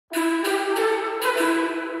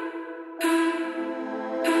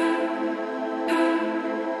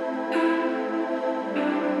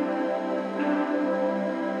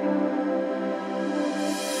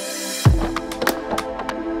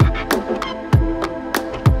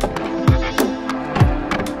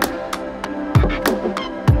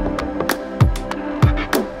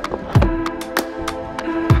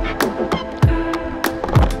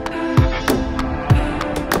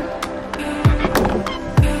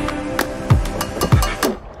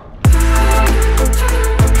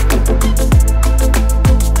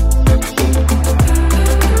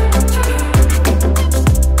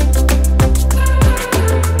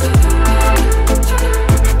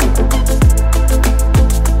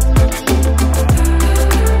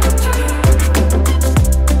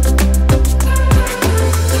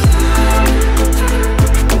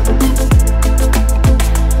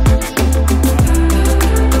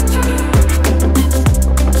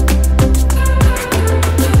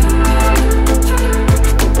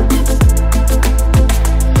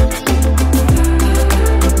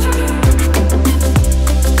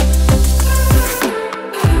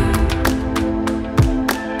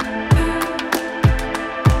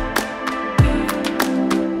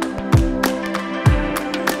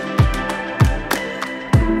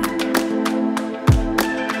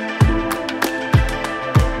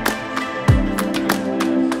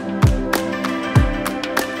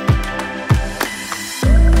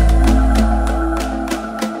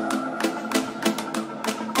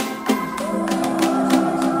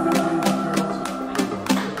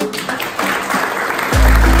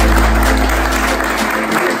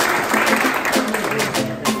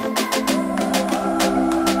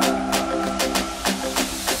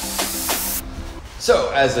So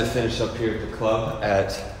as I finish up here at the club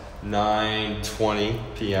at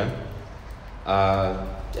 9:20 p.m. Yeah,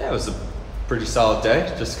 it was a pretty solid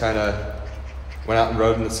day. Just kind of went out and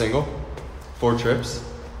rode in the single, 4 trips,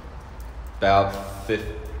 about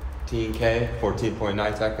 15K,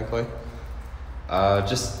 14.9 technically.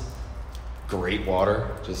 Just great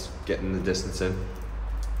water, just getting the distance in,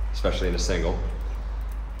 especially in a single.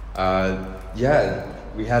 Yeah,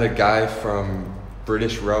 we had a guy from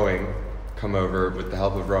British Rowing come over with the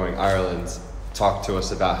help of Rowing Ireland, talk to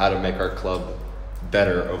us about how to make our club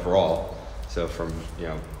better overall. So from, you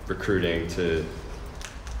know, recruiting to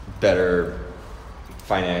better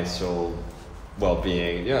financial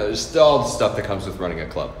well-being, you know, there's all the stuff that comes with running a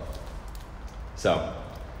club. So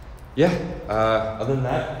yeah, other than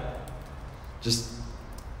that, just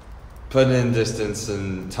putting in distance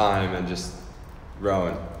and time and just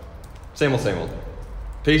rowing. Same old.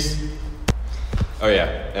 Peace. Oh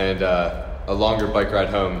yeah, and a longer bike ride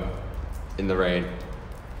home in the rain.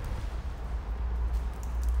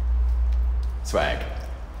 Swag.